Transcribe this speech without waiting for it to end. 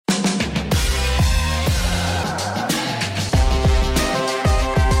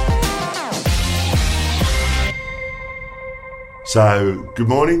So, good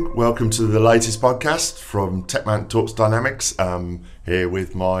morning. Welcome to the latest podcast from TechMan Talks Dynamics. Here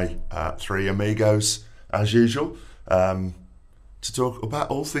with my three amigos, as usual, to talk about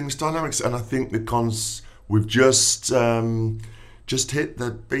all things Dynamics. And I think we've just hit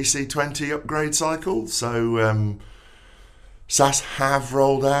the BC20 upgrade cycle. So, SaaS have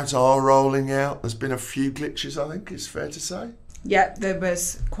rolled out, are rolling out. There's been a few glitches, I think it's fair to say. Yeah, there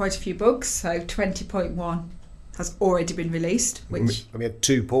was quite a few bugs. So 20.1 has already been released, which we had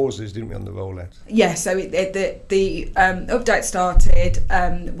two pauses, didn't we, on the rollout? Yeah, so the update started.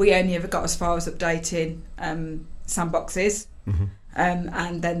 We only ever got as far as updating sandboxes,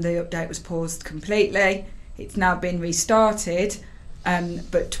 and then the update was paused completely. It's now been restarted,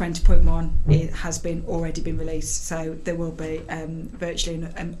 but 20.1 it has already been released. So there will be virtually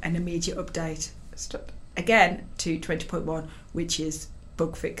an immediate update again to 20.1, which is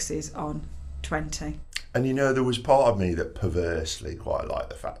bug fixes on 20. And there was part of me that perversely quite liked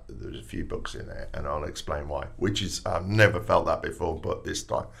the fact that there was a few bugs in there, and I'll explain why, which is I've never felt that before, but this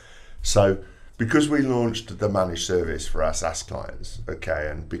time. So because we launched the managed service for our SaaS clients, okay,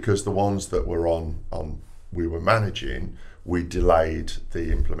 and because the ones that were we were managing, we delayed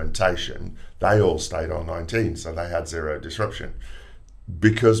the implementation, they all stayed on 19, so they had zero disruption.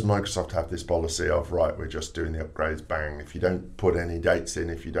 Because Microsoft have this policy of, right, we're just doing the upgrades, bang, if you don't put any dates in,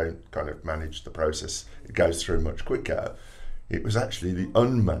 if you don't kind of manage the process, it goes through much quicker. It was actually the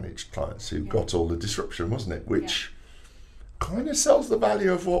unmanaged clients who got all the disruption, wasn't it? Which kind of sells the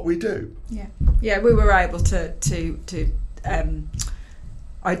value of what we do. Yeah, we were able to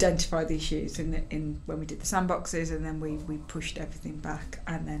identify the issues in when we did the sandboxes, and then we pushed everything back,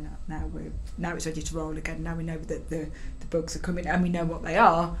 and then now it's ready to roll again. Now we know that the bugs are coming and we know what they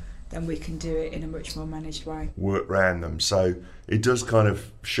are, then we can do it in a much more managed way. Work around them. So it does kind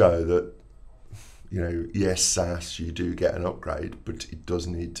of show that, yes, SaaS, you do get an upgrade, but it does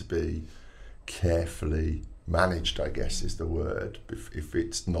need to be carefully managed, I guess is the word, if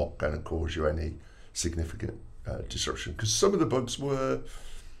it's not going to cause you any significant disruption. Because some of the bugs were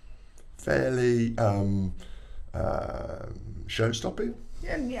fairly show-stopping.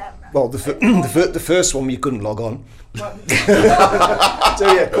 Yeah. Well, the first one you couldn't log on, so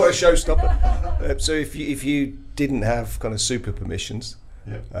yeah, quite a showstopper. So if you didn't have kind of super permissions,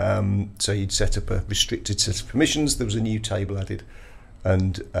 so you'd set up a restricted set of permissions. There was a new table added,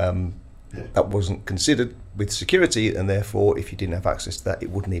 and that wasn't considered with security, and therefore, if you didn't have access to that, it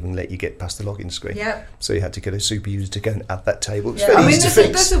wouldn't even let you get past the login screen. Yeah. So you had to get a super user to go and add that table. It's I mean, easy to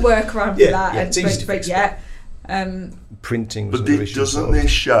fix. There's a workaround for that. Yeah, it's easy to fix. Printing. But doesn't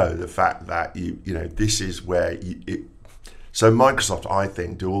this show the fact that this is where so Microsoft, I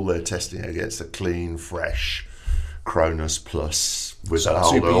think, do all their testing against a clean, fresh Cronus Plus with an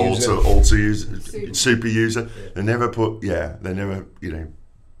auto user, super user. They never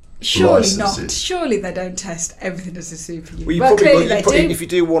Surely licenses. not. Surely they don't test everything as a super user. Well, clearly they do. If you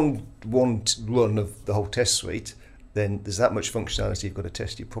do one run of the whole test suite, then there's that much functionality you've got to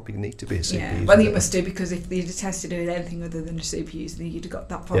test. You probably need to be a super user. Well, you must do, because if you'd have tested it with anything other than a super user, then you'd have got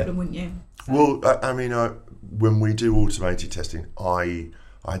that problem, wouldn't you? So. Well, I mean, when we do automated testing, I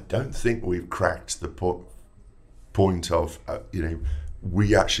don't think we've cracked the point of,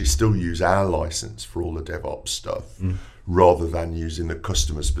 we actually still use our license for all the DevOps stuff rather than using the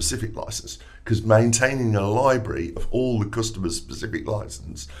customer-specific license. Because maintaining a library of all the customer-specific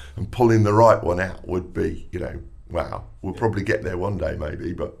license and pulling the right one out would be, wow. We'll probably get there one day,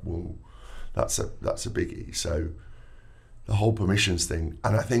 maybe, but that's a biggie. So the whole permissions thing,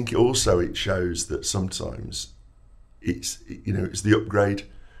 and I think also it shows that sometimes it's the upgrade.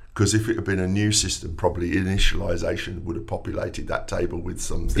 Because if it had been a new system, probably initialization would have populated that table with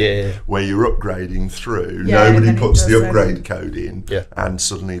something where you're upgrading through, nobody puts the upgrade code in, and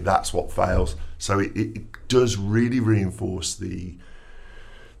suddenly that's what fails. So it does really reinforce the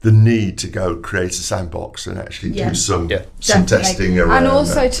need to go create a sandbox and actually do some testing around, and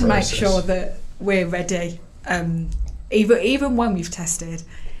also that to process. make sure that we're ready. Even when we've tested,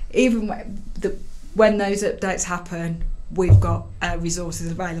 when those updates happen, we've got resources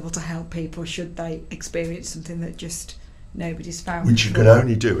available to help people should they experience something that just nobody's found. Which you can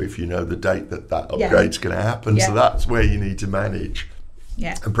only do if you know the date that upgrade's going to happen. So that's where you need to manage.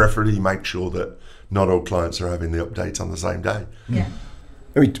 Yeah. And preferably make sure that not all clients are having the update on the same day. Yeah.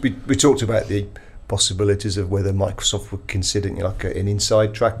 We talked about the possibilities of whether Microsoft would consider an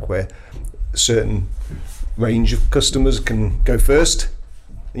inside track where a certain range of customers can go first,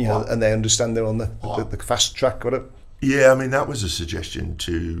 and they understand they're on the fast track, whatever. Yeah, I mean, that was a suggestion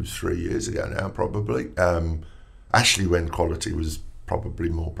 2-3 years ago now, probably. Actually, when quality was probably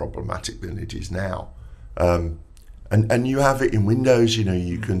more problematic than it is now. And you have it in Windows,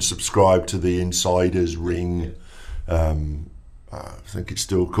 you can subscribe to the Insiders Ring. I think it's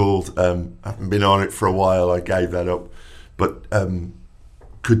still called. I haven't been on it for a while. I gave that up. But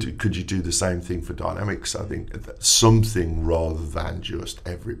could you do the same thing for Dynamics? I think something rather than just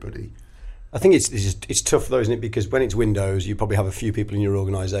everybody. I think it's tough though, isn't it? Because when it's Windows, you probably have a few people in your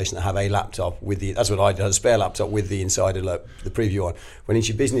organisation that have a laptop with that's what I did, a spare laptop with the Insider, the preview on. When it's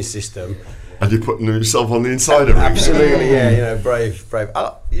your business system, and you're putting yourself on the Insider. Absolutely, yeah. Brave.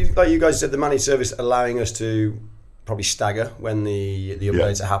 Like you guys said, the managed service allowing us to probably stagger when the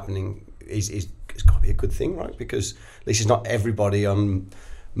updates are happening is got to be a good thing, right? Because at least it's not everybody on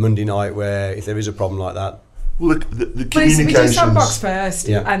Monday night where if there is a problem like that. Well, the communications. We do sandbox first,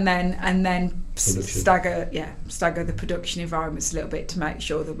 yeah. and then stagger the production environments a little bit to make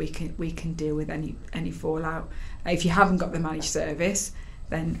sure that we can deal with any fallout. If you haven't got the managed service,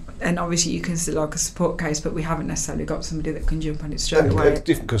 then obviously you can still log a support case, but we haven't necessarily got somebody that can jump on it straight away.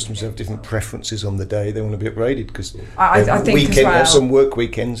 Different customers have different preferences on the day they want to be upgraded because I think weekend as well, some work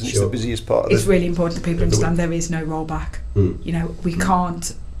weekends and it's the busiest part of it. It's really important that people understand there is no rollback. We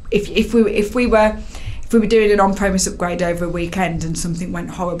can't. If we were doing an on-premise upgrade over a weekend and something went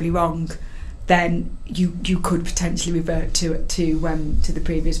horribly wrong, then you could potentially revert to the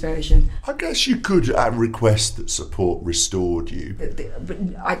previous version. I guess you could request that support restored you. But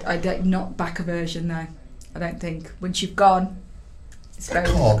I don't, not back a version though. I don't think. Once you've gone, it's very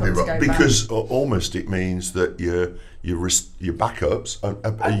difficult to go back. Because almost it means that your backups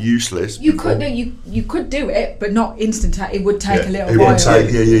are useless. You could do it, but not instant. It would take a little while.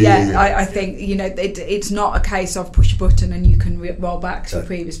 I think it's not a case of push a button and you can roll back to a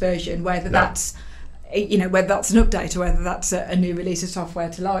previous version. Whether that's an update or whether that's a new release of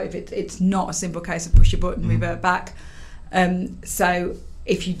software to live, it's not a simple case of push a button, revert back. So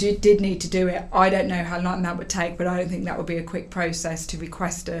if you did need to do it, I don't know how long that would take, but I don't think that would be a quick process to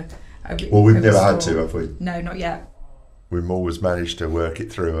request a well, we've never had to, have we? No, not yet. We've always managed to work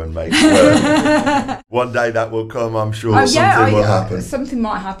it through and make it work. One day that will come, I'm sure. Something will happen. Something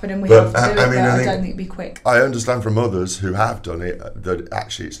might happen and we have to do it, but I don't think it'll be quick. I understand from others who have done it that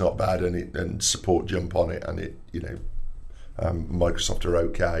actually it's not bad and support jump on it and Microsoft are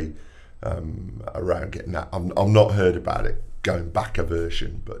okay around getting that. I've not heard about it going back a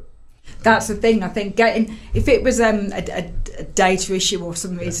version, but that's the thing. I think if it was a data issue or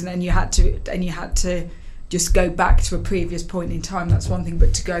some reason and you had to just go back to a previous point in time, that's one thing,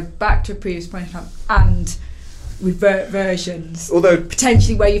 but to go back to a previous point in time and revert versions, although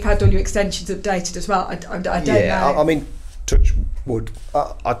potentially where you've had all your extensions updated as well, I don't know. I mean, touch wood,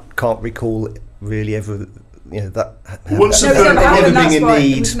 I can't recall really ever that ever being a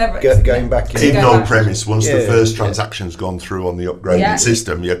need going back even on premise. Once the first transaction's gone through on the upgraded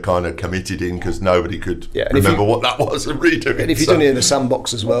system, you're kind of committed in because nobody could remember what that was and redo it. And if you've done it in a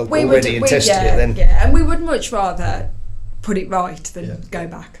sandbox as well already and tested it, then and we would much rather put it right than go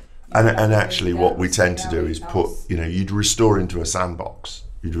back. And actually, what we tend to do is put you'd restore into a sandbox,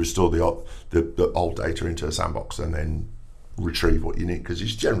 you'd restore the old data into a sandbox, and then retrieve what you need, because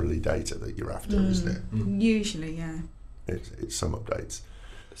it's generally data that you're after, isn't it? Usually, yeah. It's some updates.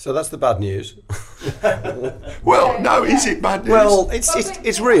 So that's the bad news. Well, no, is it bad news? Well,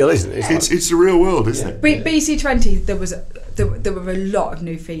 it's real, isn't it? It's the real world, isn't it? BC20, there were a lot of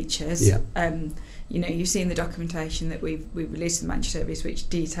new features. Yeah. You've seen the documentation that we've released in the managed service, which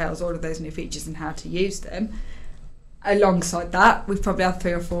details all of those new features and how to use them. Alongside that, we've probably had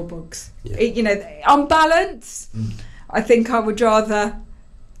 3 or 4 bugs. Yeah. On balance, I think I would rather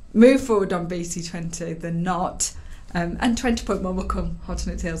move forward on BC20 than not. And 20.1 will come hot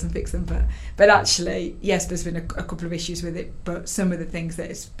on its heels and fix them. But actually, yes, there's been a couple of issues with it, but some of the things that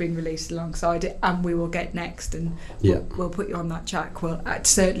has been released alongside it and we will get next, and we'll put you on that track, will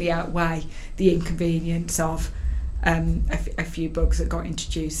certainly outweigh the inconvenience of a few bugs that got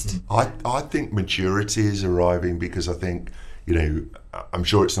introduced. I think maturity is arriving, because I think, I'm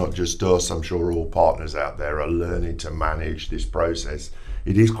sure it's not just us, I'm sure all partners out there are learning to manage this process.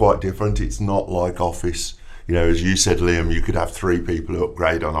 It is quite different. It's not like Office. As you said, Liam, you could have 3 people who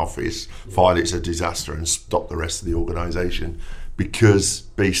upgrade on Office, find it's a disaster and stop the rest of the organisation. Because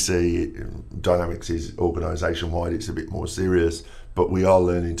BC Dynamics is organisation-wide, it's a bit more serious, but we are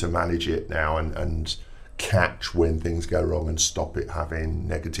learning to manage it now and catch when things go wrong and stop it having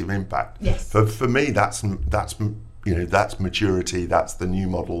negative impact. Yes. For me, that's maturity. That's the new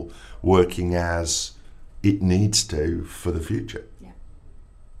model working as it needs to for the future. Yeah.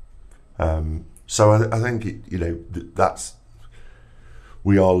 So I think that's,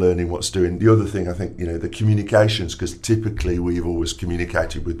 we are learning what's doing. The other thing, I think, the communications, because typically we've always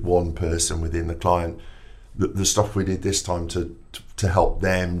communicated with one person within the client. the stuff we did this time to help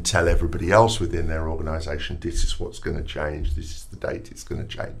them tell everybody else within their organisation, this is what's going to change, this is the date it's going to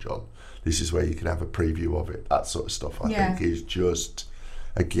change on, this is where you can have a preview of it, that sort of stuff, I think is just,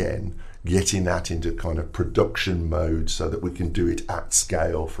 again, getting that into kind of production mode so that we can do it at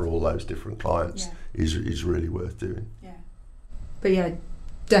scale for all those different clients is really worth doing. Yeah. But yeah,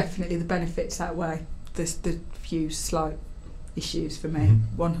 definitely the benefits outweigh the few slight issues for me,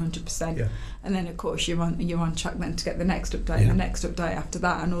 100%. Yeah. And then of course you're on track then to get the next update, the next update after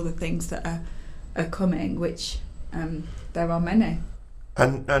that, and all the things that are coming, which there are many.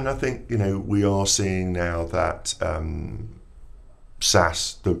 And I think, you know, we are seeing now that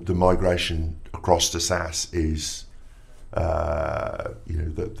SaaS, the migration across to SaaS is, you know,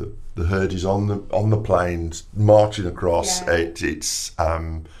 the herd is on the planes marching across. It's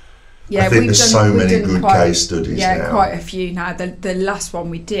I think there's so many good case studies now. Yeah, quite a few now. The last one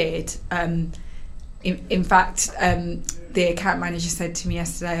we did, in fact, the account manager said to me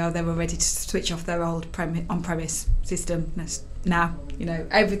yesterday, they were ready to switch off their old on-premise system now. You know,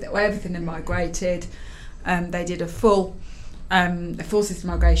 everything had migrated. They did a full system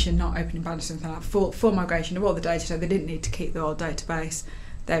migration, not opening balance or anything like that. Full migration of all the data, so they didn't need to keep the old database.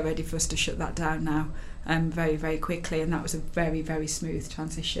 They're ready for us to shut that down now. Very, very quickly, and that was a very, very smooth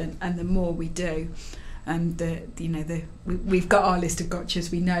transition. And the more we do, we've got our list of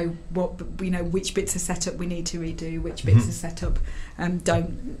gotchas. We know which bits of setup we need to redo, which bits of setup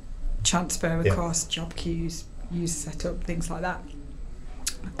don't transfer across, job queues, user setup, things like that.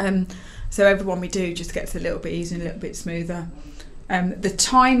 So every one we do just gets a little bit easier and a little bit smoother. The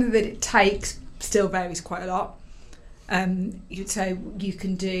time that it takes still varies quite a lot. You'd say you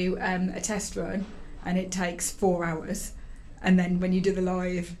can do a test run and it takes 4 hours, and then when you do the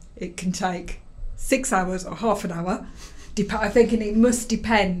live it can take 6 hours or half an hour. I'm thinking it must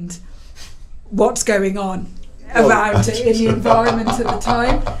depend what's going on around it in the environment at the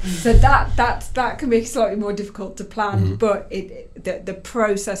time, so that can be slightly more difficult to plan, but the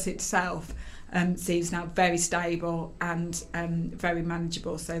process itself seems now very stable and very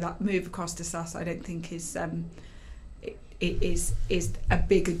manageable, so that move across to SaaS I don't think is is a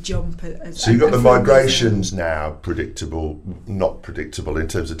bigger jump. So you've got the migrations now not predictable in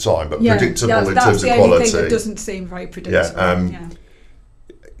terms of time, but predictable in terms of quality. That's the only thing that doesn't seem very predictable.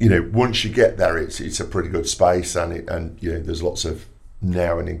 You know, once you get there, it's a pretty good space, and you know, there's lots of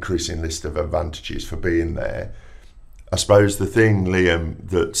now an increasing list of advantages for being there. I suppose the thing, Liam,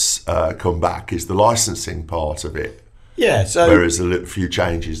 that's come back is the licensing part of it. Yeah, so there is a few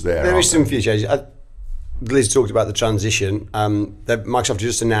changes there. There is some few changes. Liz talked about the transition. Microsoft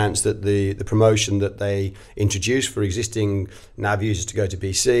just announced that the promotion that they introduced for existing NAV users to go to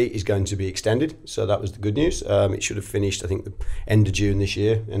BC is going to be extended. So that was the good news. It should have finished, I think, the end of June this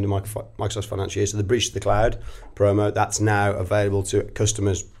year, end of Microsoft's financial year. So the Bridge to the Cloud promo, that's now available to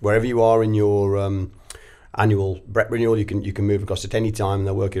customers wherever you are in your annual BREP renewal. You can move across at any time and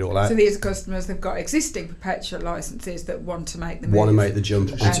they'll work it all out. So these are customers that have got existing perpetual licenses that want to make the move, want to make the jump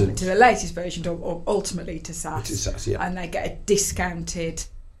to the latest version or ultimately to SaaS. To SaaS, yeah. And they get a discounted.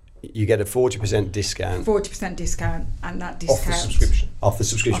 You get a 40% discount. 40% discount, and that discount off the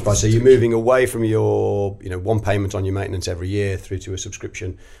subscription price. So you're moving away from your one payment on your maintenance every year through to a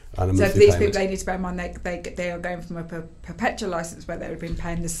subscription and a monthly payment. So for these people, they need to bear in mind they are going from a perpetual license where they would have been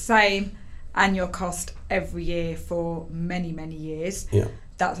paying the same annual cost every year for many years. Yeah.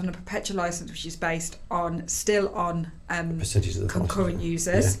 That's on a perpetual license, which is based on percentage of the concurrent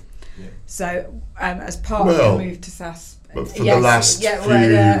users. Yeah. So as part of the move to SaaS, but for the last few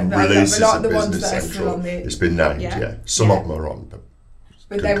releases of the ones Business that are Central, still on the, it's been named. Some of them are on,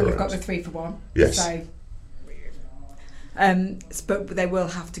 but they will have got the 3 for 1. Yes. So, but they will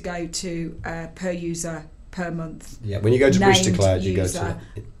have to go to per user per month. Yeah, when you go to Bridge to Cloud, you go to that.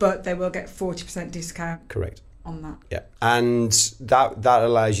 But they will get 40% discount. Correct. On that. Yeah, and that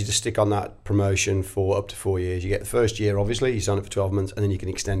allows you to stick on that promotion for up to 4 years. You get the first year, obviously, you sign up for 12 months, and then you can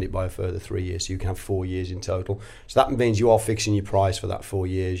extend it by a further 3 years, so you can have 4 years in total. So that means you are fixing your price for that 4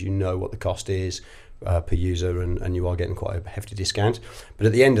 years. You know what the cost is per user, and you are getting quite a hefty discount. But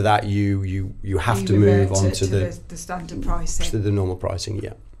at the end of that, you have to move on to the standard pricing. To the normal pricing,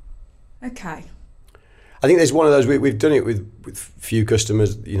 yeah. Okay. I think there's one of those, we've done it with few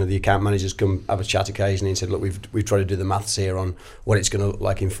customers. The account managers come have a chat occasionally and said, look, we've tried to do the maths here on what it's going to look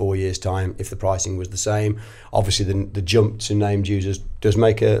like in 4 years' time if the pricing was the same. Obviously, the jump to named users does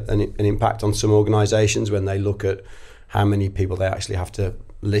make an impact on some organisations when they look at how many people they actually have to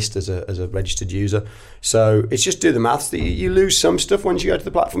list as a registered user. So it's just do the maths. You lose some stuff once you go to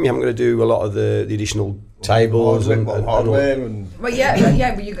the platform. You haven't got to do a lot of the additional tables and hardware and Well, yeah, but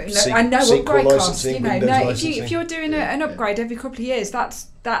I know SQL upgrade costs. licensing, No, Windows if licensing. you're doing an upgrade every couple of years, that's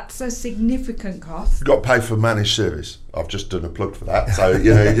a significant cost. You've got to pay for managed service. I've just done a plug for that. So, it's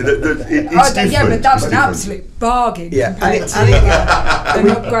different. Yeah, but that's It's an different. absolute bargain. Yeah, compared and to an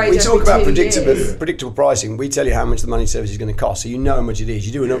upgrade we talk every about 2 years. predictable pricing. We tell you how much the managed service is going to cost, so you know how much it is.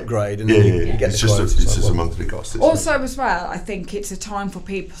 You do an upgrade, and Yeah, then yeah, you yeah. get It's the just quote. it's just a monthly cost. isn't it? Also, as well, I think it's a time for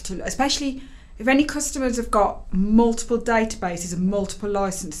people to, especially if any customers have got multiple databases and multiple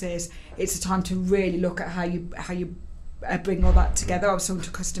licenses, it's a time to really look at how you bring all that together. I was talking to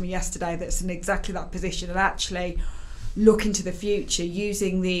a customer yesterday that's in exactly that position, and actually look into the future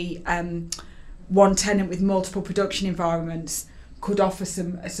using the one tenant with multiple production environments could offer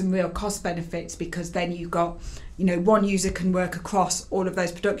some real cost benefits, because then you've got, one user can work across all of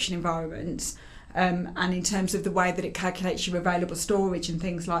those production environments, and in terms of the way that it calculates your available storage and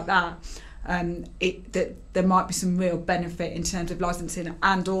things like that, that there might be some real benefit in terms of licensing,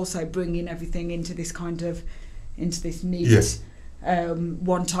 and also bringing everything into this neat Yes.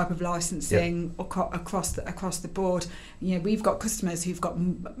 one type of licensing across the board. We've got customers who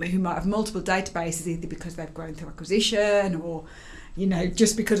might have multiple databases, either because they've grown through acquisition, or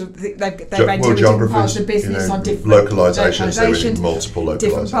just because of they've entered different parts of the business on different localizations. They really multiple localizations.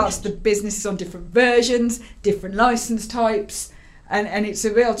 Different parts of the businesses on different versions, different license types. And it's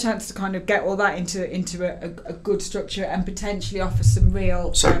a real chance to kind of get all that into a good structure, and potentially offer some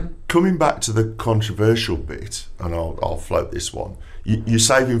real. So coming back to the controversial bit, and I'll float this one. You're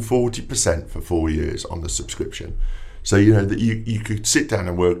saving 40% for 4 years on the subscription. So that you could sit down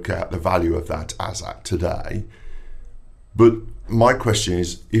and work out the value of that as at today. But my question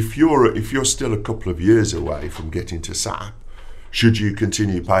is, if you're still a couple of years away from getting to SAP, should you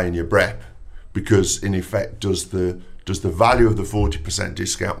continue paying your BREP? Because in effect, does the value of the 40%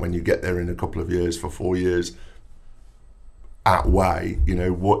 discount when you get there in a couple of years for 4 years outweigh,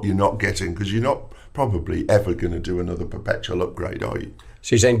 what you're not getting? Because you're not probably ever going to do another perpetual upgrade, are you?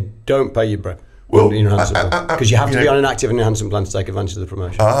 So you're saying don't pay your BREP? Well, because you have to be on an active and enhancement plan to take advantage of the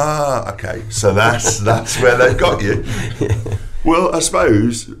promotion. Ah, okay. So that's where they've got you. Well, I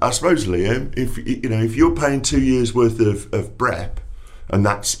suppose, Liam, if you're paying 2 years worth of BREP, and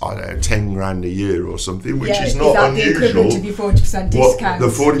that's, I don't know, 10 grand a year or something, which is not unusual. Is that the equivalent of your 40% discount? The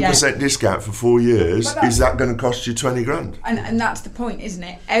 40% discount for 4 years, But is that going to cost you 20 grand? And that's the point, isn't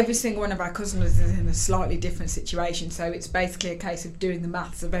it? Every single one of our customers is in a slightly different situation, so it's basically a case of doing the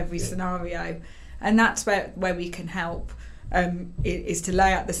maths of every scenario, and that's where we can help. Is to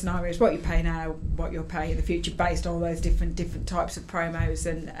lay out the scenarios, what you pay now, what you'll pay in the future, based on all those different types of promos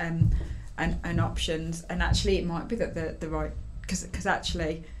and options. And actually, it might be that the right, because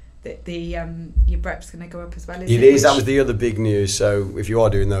actually your BREP's going to go up as well. It is. That was the other big news. So if you are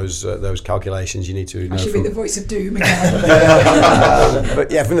doing those calculations, you need to know. I should be the voice of doom again.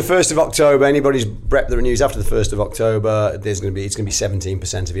 But yeah, from the 1st of October, anybody's BREP that renews after the 1st of October, it's going to be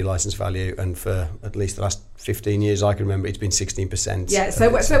 17% of your license value, and for at least the last 15 years I can remember, it's been 16%. Yeah. So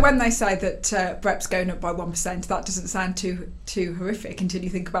when they say that BREP's going up by 1%, that doesn't sound too horrific until you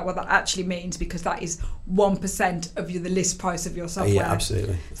think about what that actually means, because that is 1% of the list price of your software. Yeah,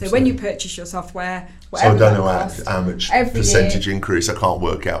 absolutely. So when you purchase your software, So I whatever don't know costs, how much every percentage year, increase. I can't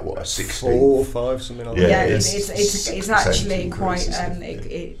work out what a 16. 4 or 5, something like that. Yeah, it's actually increase, quite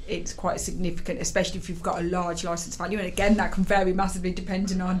it's quite significant, especially if you've got a large license value. And again, that can vary massively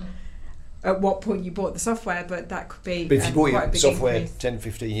depending on at what point you bought the software, but that could be. But if you bought quite a your big software increase. 10,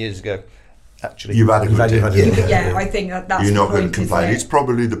 15 years ago, actually You've had a good deal. Yeah, I think that's you're the not going point, to complain. isn't it? It's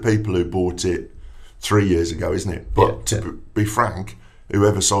probably the people who bought it 3 years ago, isn't it? But to be frank,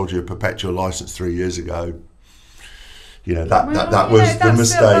 whoever sold you a perpetual license 3 years ago, that was the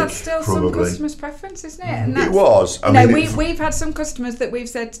mistake. That's still probably. some customers' preference, isn't it? And It was. We've had some customers that we've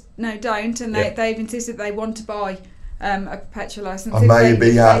said no, don't, and they've insisted they want to buy a perpetual license. I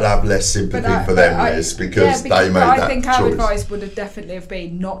maybe I'd have less sympathy for them, Liz, because they made that choice. I think our advice would have definitely have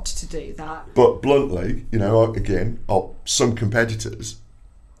been not to do that. But bluntly, some competitors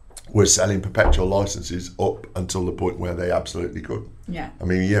were selling perpetual licenses up until the point where they absolutely could. Yeah. I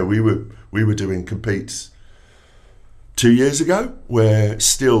mean, we were doing competes 2 years ago where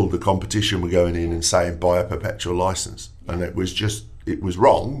still the competition were going in and saying buy a perpetual license, and it was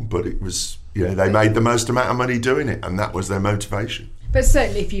wrong, but it was, they made the most amount of money doing it, and that was their motivation. But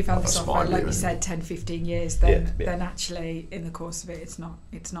certainly if you've had the That's software, fine, like yeah. you said, 10, 15 years, then actually in the course of it, it's not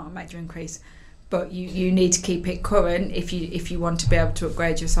a major increase. But you need to keep it current if you want to be able to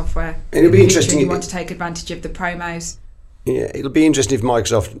upgrade your software. It'll be interesting. You want to take advantage of the promos. Yeah, it'll be interesting if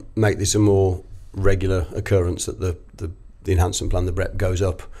Microsoft make this a more regular occurrence, that the enhancement plan, the BREP, goes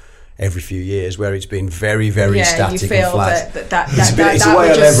up every few years, where it's been very, very static you feel and flat. That a way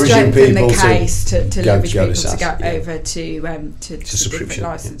would of just leveraging strengthen people the case to leverage people SaaS, to go yeah. over to different subscription,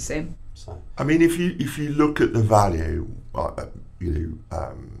 licensing. So, I mean, if you look at the value,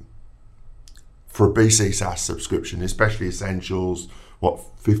 for a BC SaaS subscription, especially Essentials,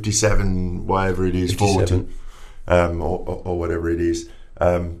 57, whatever it is, 40, or whatever it is,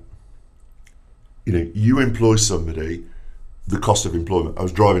 you employ somebody. The cost of employment. I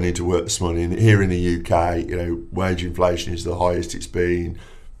was driving into work this morning. Here in the UK, wage inflation is the highest it's been.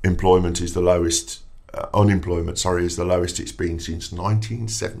 Employment is the lowest. Unemployment, is the lowest it's been since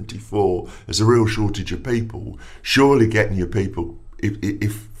 1974. There's a real shortage of people. Surely getting your people,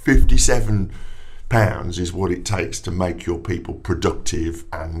 if £57 is what it takes to make your people productive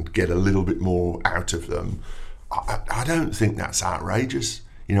and get a little bit more out of them, I don't think that's outrageous.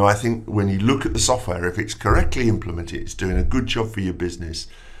 I think when you look at the software, if it's correctly implemented, it's doing a good job for your business,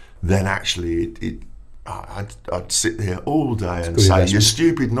 then actually I'd sit there all day and say you're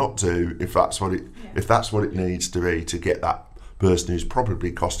stupid not to, if that's what it needs to be to get that person who's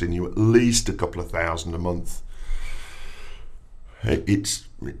probably costing you at least a couple of thousand a month. It's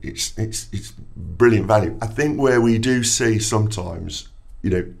brilliant value. I think where we do see sometimes,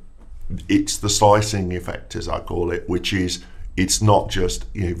 it's the slicing effect, as I call it, which is it's not just,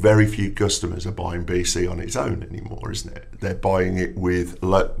 very few customers are buying BC on its own anymore, isn't it? They're buying it with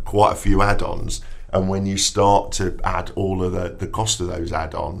quite a few add-ons, and when you start to add all of the cost of those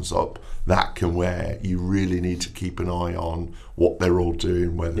add-ons up, that can where you really need to keep an eye on what they're all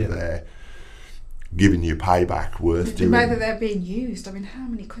doing, whether they're giving you payback worth doing. Whether they're being used. I mean, how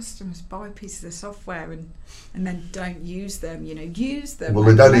many customers buy pieces of software and then don't use them, use them. Well,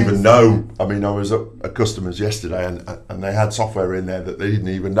 they don't even know. I mean, I was at customers yesterday and they had software in there that they didn't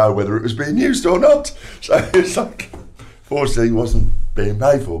even know whether it was being used or not. So it's like, fortunately, it wasn't being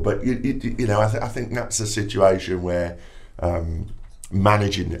paid for. But, I think that's a situation where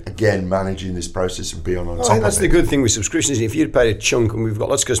managing this process and being on top of it. I think that's the good thing with subscriptions. If you'd paid a chunk, and we've got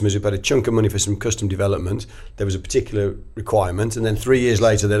lots of customers who paid a chunk of money for some custom development, there was a particular requirement, and then 3 years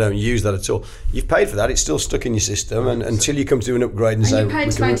later they don't use that at all. You've paid for that; it's still stuck in your system, and until you come to an upgrade and say, you paid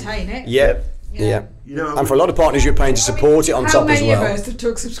to maintain it. Yeah. And for a lot of partners, you're paying to support it on top as well. How many of us have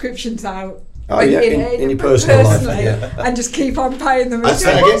took subscriptions out? In your personal life, and just keep on paying them. What's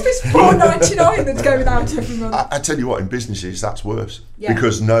this $4.99 that's going out every month? I tell you what, in businesses that's worse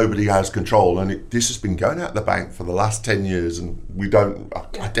because nobody has control, and this has been going out the bank for the last 10 years, and we don't.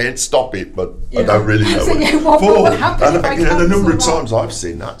 I daren't stop it, but I don't really know what would happen if I the number of times I've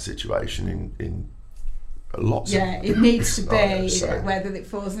seen that situation in lots. It needs to be whether it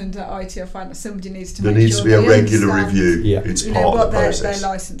falls under IT or finance. Somebody needs to. There make needs sure to be a regular understand, review. It's part of the process. Their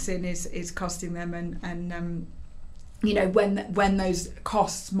licensing is costing them, and when those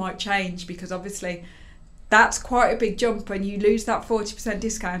costs might change, because obviously that's quite a big jump. When you lose that 40%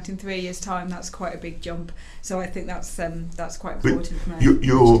 discount in 3 years' time, that's quite a big jump. So I think that's quite important.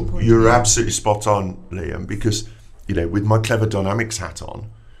 You're absolutely spot on, Liam, because with my Clever Dynamics hat on,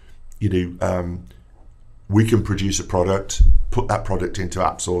 we can produce a product, put that product into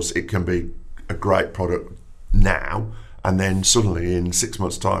AppSource. It can be a great product now, and then suddenly in 6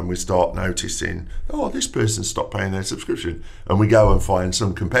 months' time we start noticing, this person stopped paying their subscription, and we go and find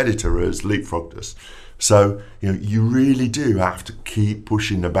some competitor has leapfrogged us. So you really do have to keep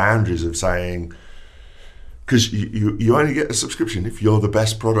pushing the boundaries of saying, because you only get a subscription if you're the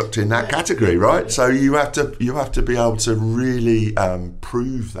best product in that category, right? So you have to be able to really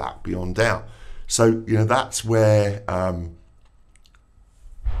prove that beyond doubt. So that's where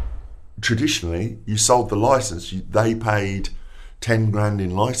traditionally you sold the license. They paid 10 grand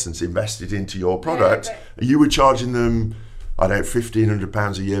in license invested into your product. You were charging them,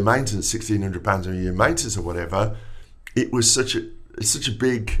 £1,500 a year maintenance, £1,600 a year maintenance, or whatever. It was such a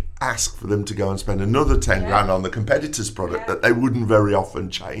big ask for them to go and spend another 10 grand on the competitor's product that they wouldn't very often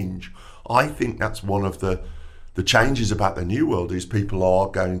change. I think that's one of the changes about the new world is people are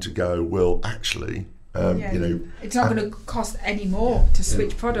going to go, well, actually, it's not going to cost any more to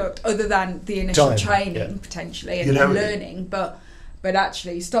switch product other than the initial training potentially and learning, but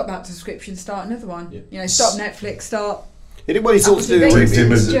actually stop that subscription, start another one. Stop Netflix, start. It's all to do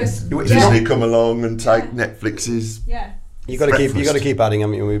with Disney come along and take Netflix's. You got to keep adding. I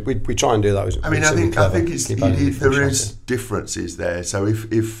mean, we try and do that. I think there is differences there. So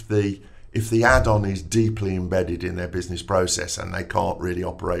if the add-on is deeply embedded in their business process and they can't really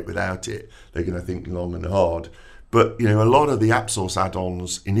operate without it, they're going to think long and hard. But a lot of the AppSource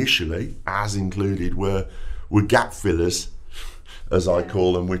add-ons initially, as included, were gap fillers, as I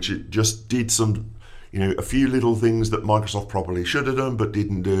call them, which it just did some. a few little things that Microsoft probably should have done but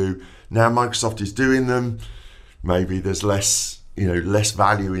didn't do. Now Microsoft is doing them. Maybe there's less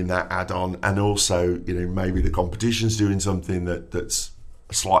value in that add-on, and also, maybe the competition's doing something that's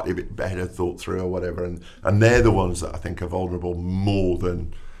slightly bit better thought through or whatever, and they're the ones that I think are vulnerable more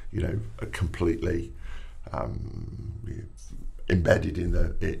than are completely embedded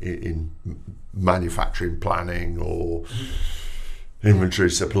in manufacturing planning or inventory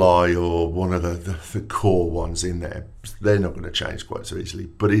supply, or one of the core ones in there. They're not going to change quite so easily,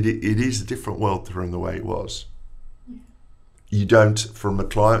 but it is a different world from the way it was. You don't, from a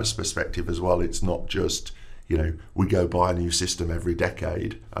client's perspective as well, it's not just we go buy a new system every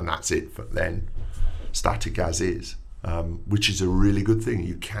decade and that's it for then, static as is, which is a really good thing.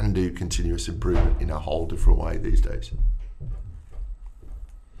 You can do continuous improvement in a whole different way these days.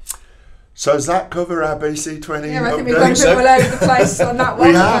 So does that cover our BC20? Yeah, I think we've gone a bit all over the place on that one.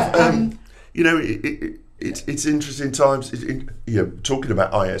 We have. It's interesting times. Talking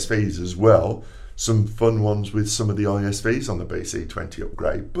about ISVs as well. Some fun ones with some of the ISVs on the BC20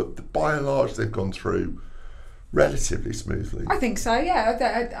 upgrade, but by and large they've gone through relatively smoothly. I think so.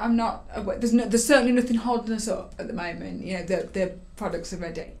 Yeah, I'm not. There's certainly nothing holding us up at the moment. The products are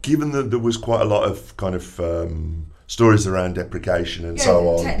ready. Given that there was quite a lot of kind of stories around deprecation and so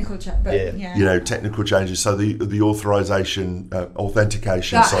on, technical technical changes. So the authorization,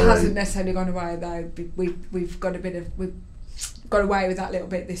 authentication. That hasn't necessarily gone away though. We've got away with that a little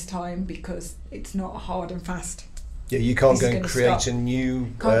bit this time because it's not hard and fast. Yeah, you can't go and create a new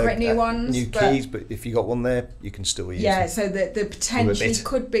create new ones, new keys, but if you got one there, you can still use them. it. So the potential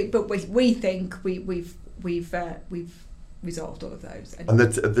could be, but we think we've resolved all of those. And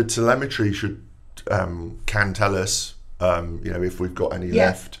the telemetry can tell us, if we've got any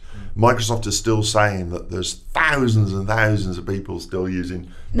left. Microsoft is still saying that there's thousands and thousands of people still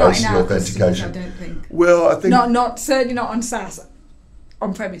using basic authentication. I don't think. Well, I think not certainly not on SaaS.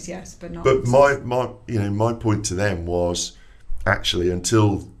 On premise, yes, but not. But my point to them was, actually,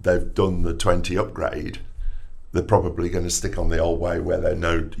 until they've done the 20 upgrade, they're probably going to stick on the old way where they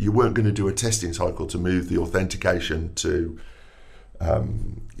know you weren't going to do a testing cycle to move the authentication to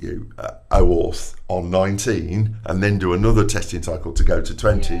OAuth on 19 and then do another testing cycle to go to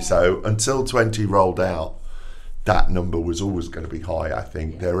 20. Yeah. So until 20 rolled out, that number was always going to be high. I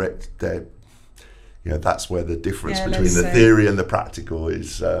think they're that's where the difference between the theory and the practical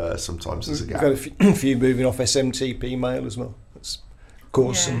is. Sometimes there's a gap. We've got a few moving off SMTP mail as well. That's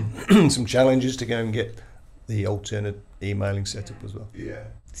caused some challenges to go and get the alternate emailing set up as well. Yeah,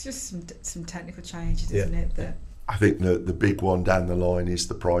 it's just some technical changes, isn't it? That I think the big one down the line is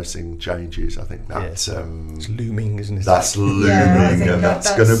the pricing changes. I think that's it's looming, isn't it? That's looming, and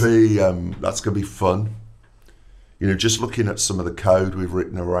that's going to be fun. Just looking at some of the code we've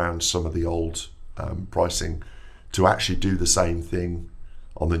written around some of the old pricing to actually do the same thing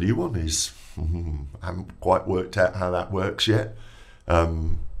on the new one is I haven't quite worked out how that works yet.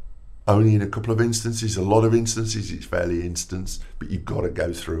 Only in a couple of instances. A lot of instances it's fairly instant, but you've got to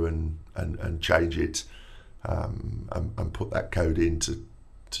go through and change it and put that code in to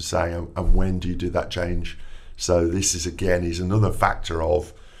say and when do you do that change. So this is another factor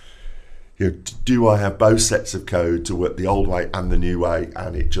of do I have both sets of code to work the old way and the new way,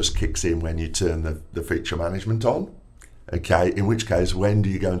 and it just kicks in when you turn the feature management on? Okay, in which case, when do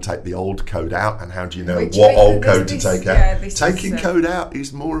you go and take the old code out, and how do you know what old code to take out? Taking code out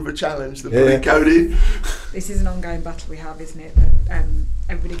is more of a challenge than putting code in. This is an ongoing battle we have, isn't it? That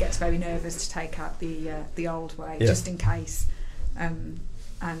everybody gets very nervous to take out the old way, just in case. And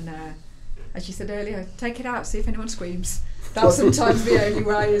as you said earlier, take it out, see if anyone screams. That's sometimes the only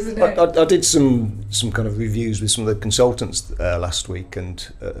way, isn't it? I did some kind of reviews with some of the consultants last week,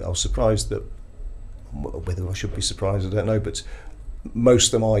 and I was surprised that, whether I should be surprised, I don't know, but most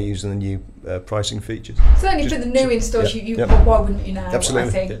of them are using the new pricing features. Certainly for the new installs, why wouldn't you now?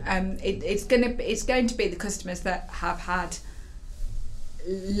 Absolutely. I think it's going to be the customers that have had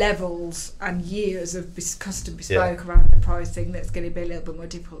levels and years of custom bespoke around the pricing that's going to be a little bit more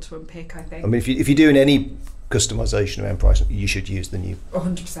difficult to unpick, I think. I mean, if you're doing any customization around pricing, you should use the new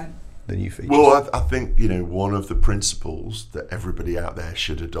 100%. The new features. Well, I think one of the principles that everybody out there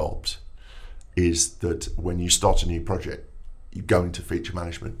should adopt is that when you start a new project, you go into feature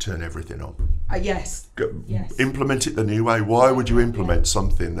management, turn everything on. Yes. Implement it the new way. Why would you implement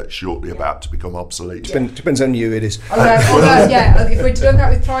something that's shortly about to become obsolete? Depends on you, it is. If we'd done that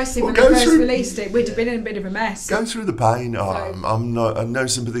with pricing when we first released it, we'd have been in a bit of a mess. Go through the pain. I'm no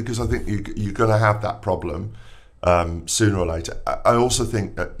sympathy, because I think you're going to have that problem. sooner or later. I also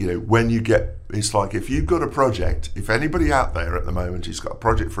think that, you know, when you get, it's like if you've got a project, if anybody out there at the moment has got a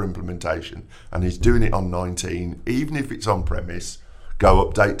project for implementation and he's doing it on 19, even if it's on premise, go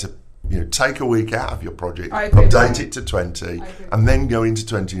update to, you know, take a week out of your project, update it to 20, and then go into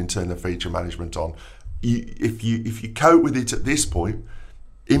 20 and turn the feature management on. If you cope with it at this point,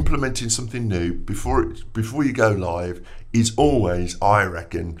 implementing something new before you go live is always, I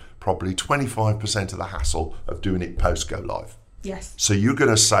reckon, probably 25% of the hassle of doing it post go live. Yes. So you're going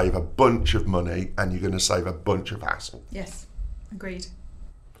to save a bunch of money and you're going to save a bunch of hassle. Yes, agreed.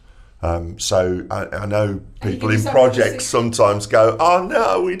 So I know people in projects sometimes go, oh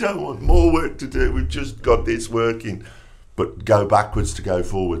no, we don't want more work to do, we've just got this working. But go backwards to go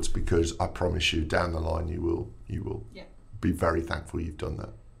forwards, because I promise you down the line you will be very thankful you've done that.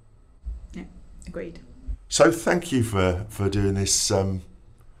 Yeah, agreed. So thank you for doing this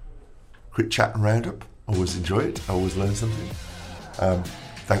quick chat and roundup. Always enjoy it, always learn something.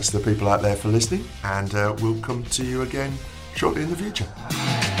 Thanks to the people out there for listening, and we'll come to you again shortly in the future.